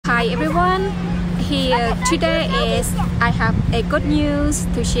Hi everyone, here today is I have a good news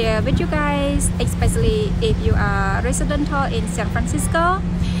to share with you guys, especially if you are residential in San Francisco.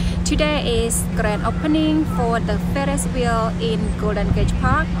 Today is grand opening for the Ferris Wheel in Golden Gate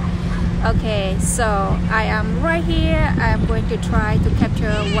Park. Okay, so I am right here. I am going to try to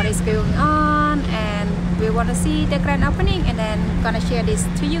capture what is going on, and we want to see the grand opening, and then gonna share this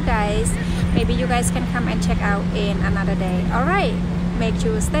to you guys. Maybe you guys can come and check out in another day. All right, make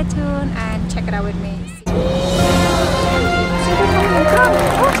sure to stay tuned and check it out with me. Oh,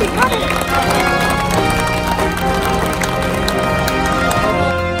 she got it.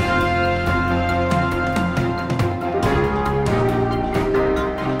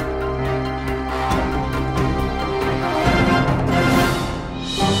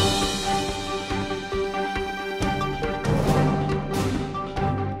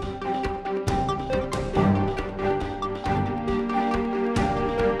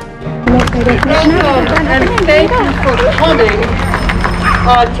 Welcome and thank you for coming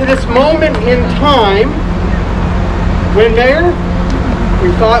to this moment in time when, Mayor,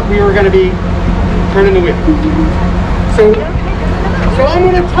 we thought we were going to be turning the wheel. So I'm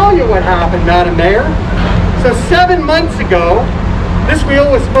going to tell you what happened, Madam Mayor. So 7 months ago, this wheel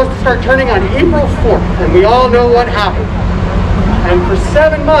was supposed to start turning on April 4th, and we all know what happened. And for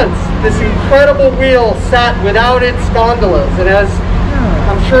 7 months, this incredible wheel sat without its gondolas, and as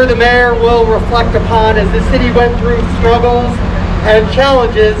I'm sure the mayor will reflect upon, as the city went through struggles and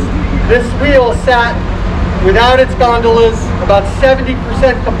challenges, this wheel sat without its gondolas, about 70%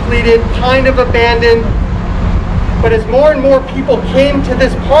 completed, kind of abandoned. But as more and more people came to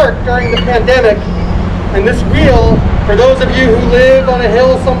this park during the pandemic, and this wheel, for those of you who live on a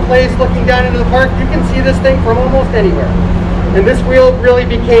hill someplace looking down into the park, you can see this thing from almost anywhere. And this wheel really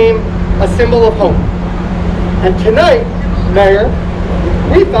became a symbol of hope. And tonight, Mayor,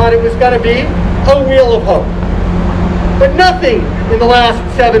 we thought it was going to be a wheel of hope. But nothing in the last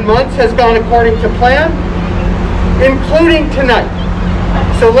 7 months has gone according to plan, including tonight.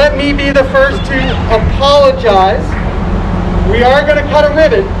 So let me be the first to apologize. We are going to cut a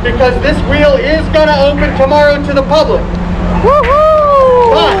ribbon because this wheel is going to open tomorrow to the public.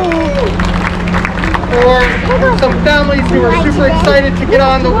 Woohoo! But for some families who are super excited to get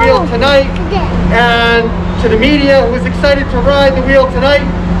on the wheel tonight, and to the media who is excited to ride the wheel tonight,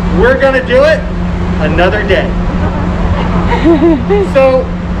 we're going to do it another day. So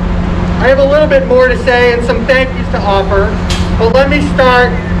I have a little bit more to say and some thank yous to offer, but let me start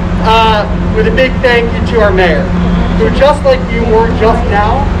with a big thank you to our mayor, who, just like you were just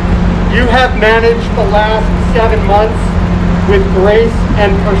now, you have managed the last 7 months with grace and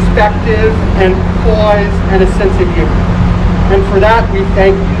perspective and poise and a sense of humor. And for that we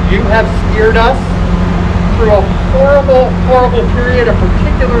thank you. You have steered us through a horrible, horrible period, a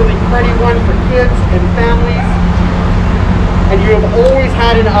particularly cruddy one for kids and families. And you have always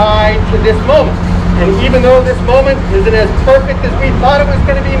had an eye to this moment. And even though this moment isn't as perfect as we thought it was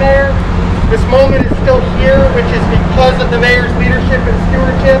going to be, Mayor, this moment is still here, which is because of the mayor's leadership and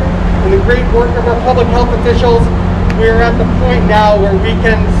stewardship and the great work of our public health officials. We are at the point now where we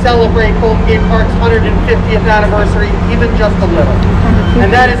can celebrate Golden Gate Park's 150th anniversary, even just a little.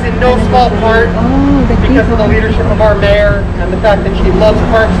 And that is in no small part because of the leadership of our mayor and the fact that she loves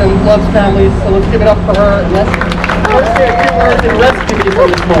parks and loves families. So let's give it up for her, and let's say a few words and rescue me from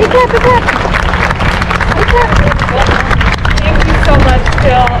this moment. Thank you so much,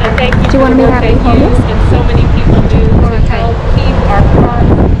 Phil, and thank you for the work that you and so many people do to help keep our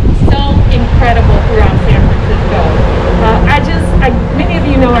parks so incredible throughout San Francisco. Many of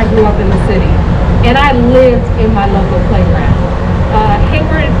you know I grew up in the city, and I lived in my local playground.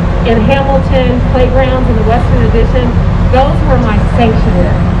 Hayward and Hamilton playgrounds in the Western Addition, those were my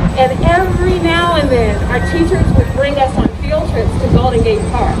sanctuary. And every now and then, our teachers would bring us on field trips to Golden Gate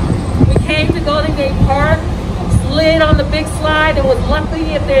Park. We came to Golden Gate Park, slid on the big slide, and was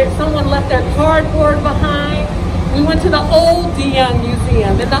lucky if someone left their cardboard behind. We went to the old DeYoung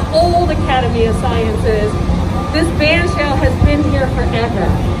Museum and the old Academy of Sciences. This band shell has been here forever.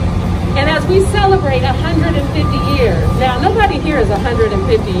 And as we celebrate 150 years, now nobody here is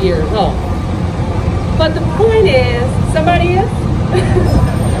 150 years old. But the point is, somebody is?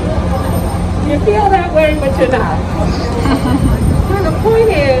 You feel that way, but you're not. So the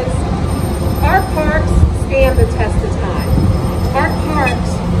point is, our parks stand the test of time. Our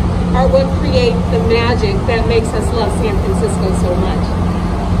parks are what create the magic that makes us love San Francisco so much.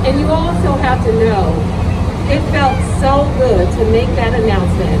 And you also have to know, it felt so good to make that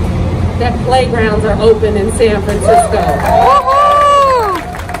announcement that playgrounds are open in San Francisco.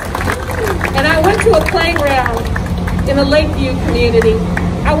 And I went to a playground in the Lakeview community.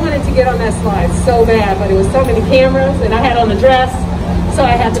 I went wanted to get on that slide so bad, but it was so many cameras and I had on a dress, so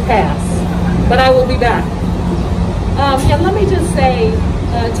I had to pass. But I will be back. And let me just say,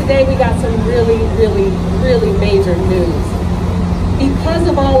 today we got some really, really, really major news. Because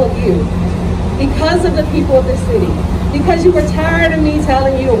of all of you, because of the people of the city, because you were tired of me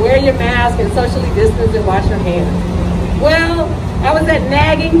telling you to wear your mask and socially distance and wash your hands. Well, I was that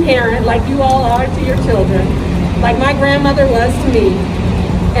nagging parent like you all are to your children, like my grandmother was to me,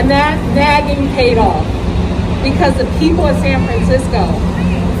 and that nagging paid off because the people of San Francisco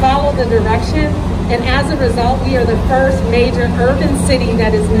followed the direction, and as a result, we are the first major urban city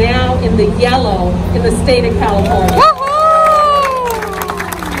that is now in the yellow in the state of California.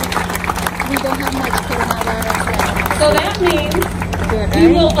 So that means we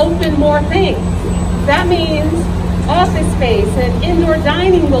will open more things. That means office space and indoor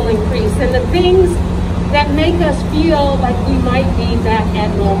dining will increase, and the things that make us feel like we might be back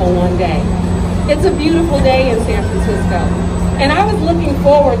at normal one day. It's a beautiful day in San Francisco. And I was looking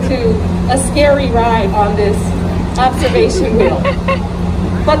forward to a scary ride on this observation wheel.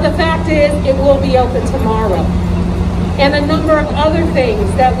 But the fact is, it will be open tomorrow. And a number of other things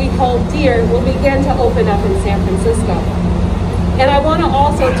that we hold dear will begin to open up in San Francisco. And I want to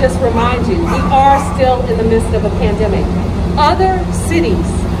also just remind you, we are still in the midst of a pandemic. Other cities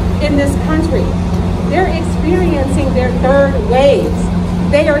in this country, they're experiencing their third waves.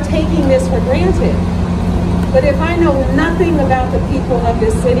 They are taking this for granted. But if I know nothing about the people of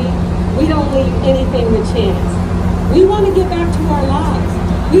this city, we don't leave anything to chance. We want to get back to our lives.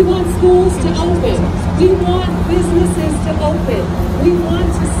 We want schools to open. We want businesses to open. We want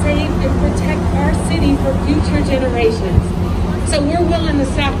to save and protect our city for future generations. So we're willing to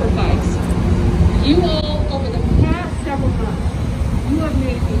sacrifice. You all, over the past several months, you have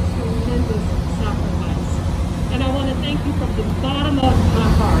made a tremendous sacrifice. And I want to thank you from the bottom of my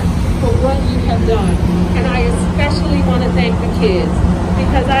heart for what you have done. And I especially want to thank the kids,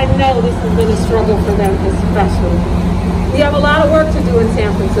 because I know this has been a struggle for them especially. We have a lot of work to do in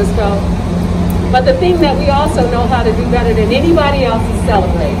San Francisco, but the thing that we also know how to do better than anybody else is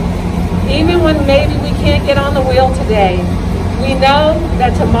celebrate. Even when maybe we can't get on the wheel today, we know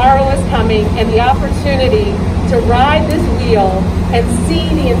that tomorrow is coming, and the opportunity to ride this wheel and see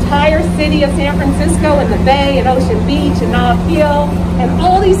the entire city of San Francisco and the Bay and Ocean Beach and Nob Hill and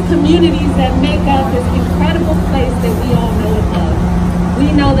all these communities that make up this incredible place that we all know and love.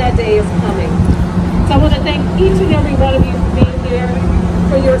 We know that day is coming. So I want to thank each and every one of you for being here,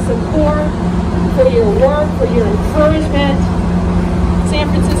 for your support, for your work, for your encouragement. San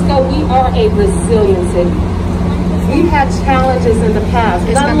Francisco, we are a resilient city. We've had challenges in the past,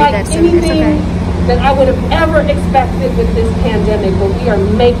 unlike anything that I would have ever expected with this pandemic, but we are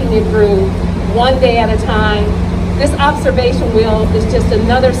making it through one day at a time. This observation wheel is just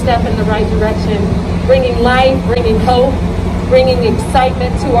another step in the right direction, bringing life, bringing hope, bringing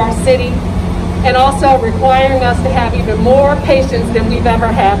excitement to our city, and also requiring us to have even more patience than we've ever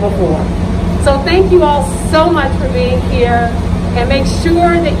had before. So thank you all so much for being here, and make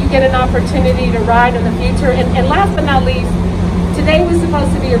sure that you get an opportunity to ride in the future. And last but not least, today was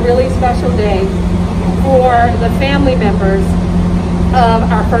supposed to be a really special day for the family members of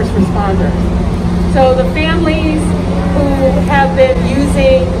our first responders. So the families who have been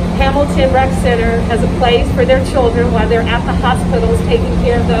using Hamilton Rec Center as a place for their children while they're at the hospitals taking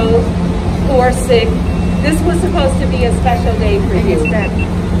care of those who are sick, this was supposed to be a special day for you.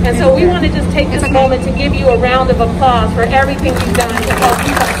 And so we want to just take this moment to give you a round of applause for everything you've done to help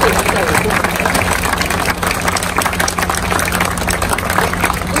keep our city safe.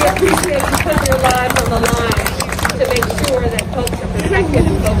 We appreciate you putting your lives on the line to make sure that folks are protected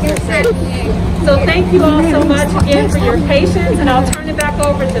and folks are safe. So thank you all so much again for your patience, and I'll turn it back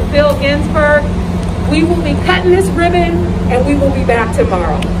over to Phil Ginsburg. We will be cutting this ribbon, and we will be back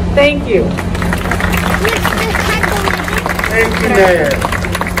tomorrow. Thank you. Thank you, Mayor.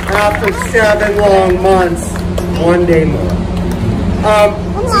 After 7 long months, one day more.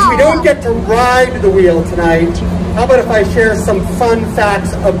 Since we don't get to ride the wheel tonight, how about if I share some fun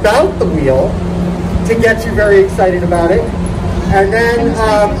facts about the wheel to get you very excited about it? And then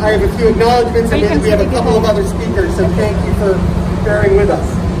I have a few acknowledgments, and then we have a couple of other speakers, so thank you for bearing with us.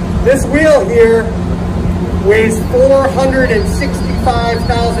 This wheel here weighs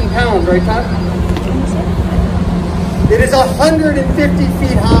 465,000 pounds, right, Todd? It is 150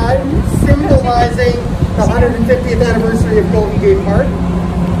 feet high, symbolizing the 150th anniversary of Golden Gate Park.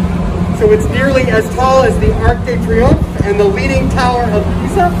 So it's nearly as tall as the Arc de Triomphe and the Leaning Tower of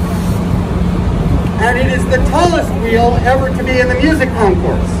Pisa. And it is the tallest wheel ever to be in the music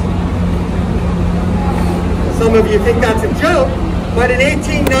concourse. Some of you think that's a joke, But in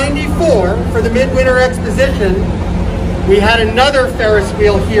 1894, for the Midwinter Exposition, we had another Ferris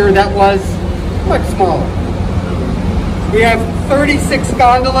wheel here that was much smaller. We have 36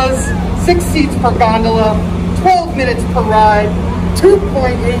 gondolas, 6 seats per gondola, 12 minutes per ride,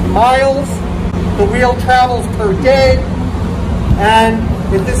 2.8 miles. The wheel travels per day. And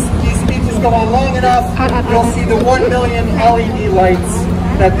if these speeches go on long enough, you'll see the 1 million LED lights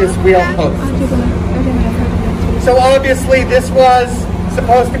that this wheel hosts. So obviously this was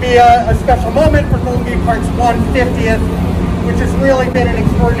supposed to be a special moment for Golden Gate Park's 150th, which has really been an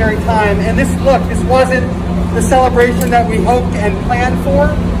extraordinary time. And this wasn't the celebration that we hoped and planned for,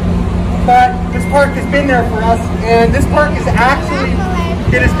 but this park has been there for us, and this park has actually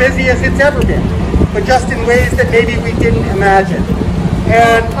been as busy as it's ever been, but just in ways that maybe we didn't imagine.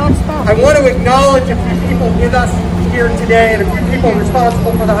 And I want to acknowledge a few people with us here today and a few people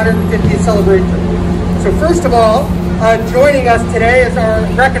responsible for the 150th celebration. So first of all, joining us today is our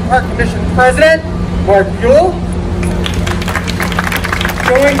Rec and Park Commission President, Mark Buell,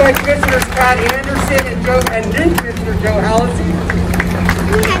 joined by Commissioners Pat Anderson and new Commissioner Joe Hallisey.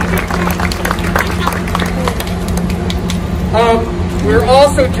 We're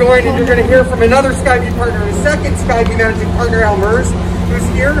also joined, and you're going to hear from another Skyview partner, a second Skyview managing partner, Al Mers, who's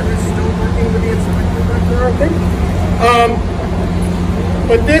here, who's still working with the instructor back there, I think.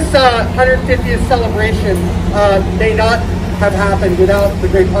 But this 150th celebration may not have happened without the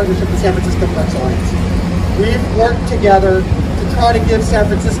great partnership with San Francisco Ferris Wheel. We've worked together to try to give San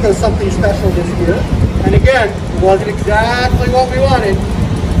Francisco something special this year. And again, it wasn't exactly what we wanted,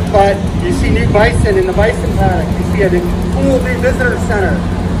 but you see new bison in the bison paddock. You see a cool new visitor center.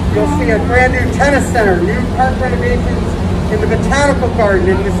 You'll see a brand new tennis center, new park renovations in the Botanical Garden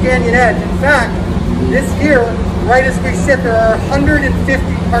in Muscanian Edge. In fact, this year, right as we sit, there are 150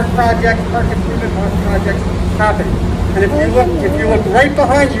 park improvement projects happening. And if you look right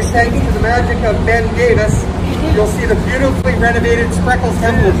behind you, thanks to the magic of Ben Davis, you'll see the beautifully renovated Spreckels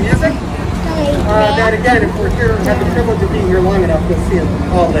Temple of Music. That again, if we're here, have the privilege of being here long enough, you'll see it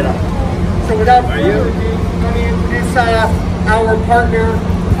all lit up. So without further ado, let me introduce our partner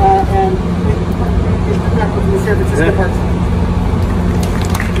and the San Francisco Park.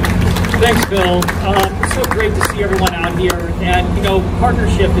 Thanks, Bill. It's so great to see everyone out here, and you know,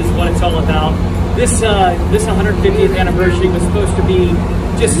 partnership is what it's all about. This 150th anniversary was supposed to be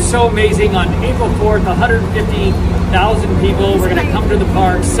just so amazing. On April 4th, 150,000 people were going to come to the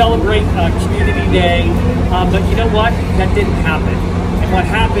park, celebrate Community Day, but you know what? That didn't happen. And what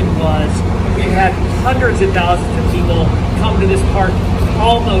happened was we had hundreds of thousands of people come to this park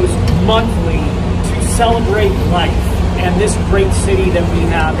almost monthly to celebrate life and this great city that we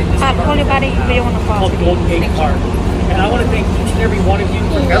have in this park called Golden Gate Park. And I want to thank each and every one of you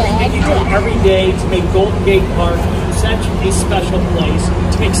for everything you do every day to make Golden Gate Park such a special place,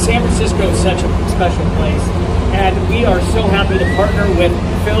 to make San Francisco such a special place. And we are so happy to partner with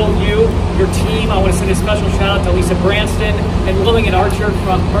Phil, your team. I want to send a special shout out to Lisa Branston and Willing and Archer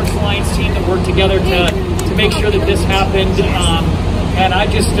from Parks Alliance team that worked together to make sure that this happened. And I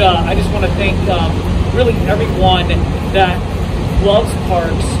just want to thank really everyone that loves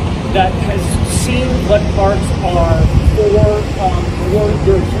parks, that has seen what parks are for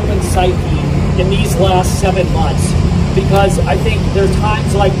your human psyche in these last 7 months. Because I think there are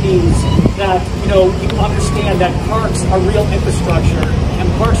times like these that, you know, you understand that parks are real infrastructure, and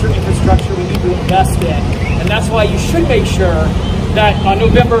parks are infrastructure we need to invest in. And that's why you should make sure that on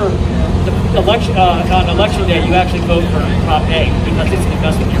November, on election day, you actually vote for Prop A, because it's an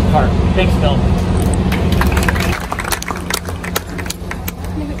investment in your park. Thanks, Phil.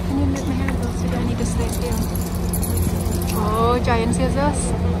 Oh, giant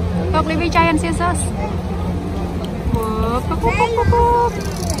scissors. Look, Libby, giant scissors.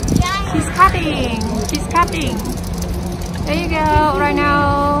 She's cutting. There you go. Right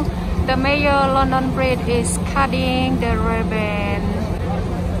now, the Mayor London Bridge is cutting the ribbon.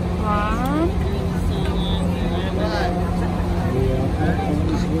 One.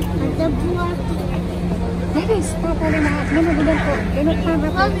 Maybe stop holding out. No, don't climb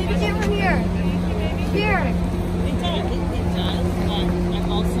up. Oh, maybe get from here. Here.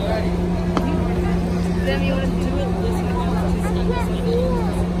 I'm also. Then you want to do it this way.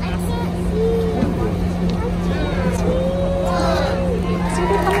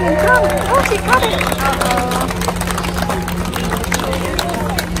 Oh, she got it.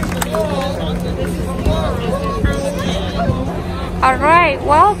 All right,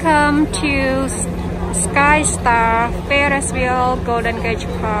 welcome to SkyStar Ferris Wheel Golden Gate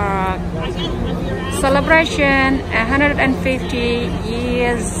Park celebration 150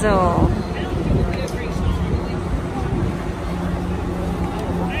 years old.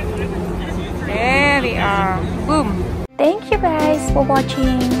 SkyStar. Boom! Thank you guys for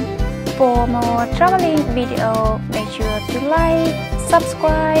watching. For more traveling video, make sure to like,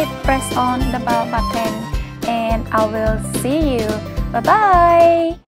 subscribe, press on the bell button, and I will see you. Bye bye!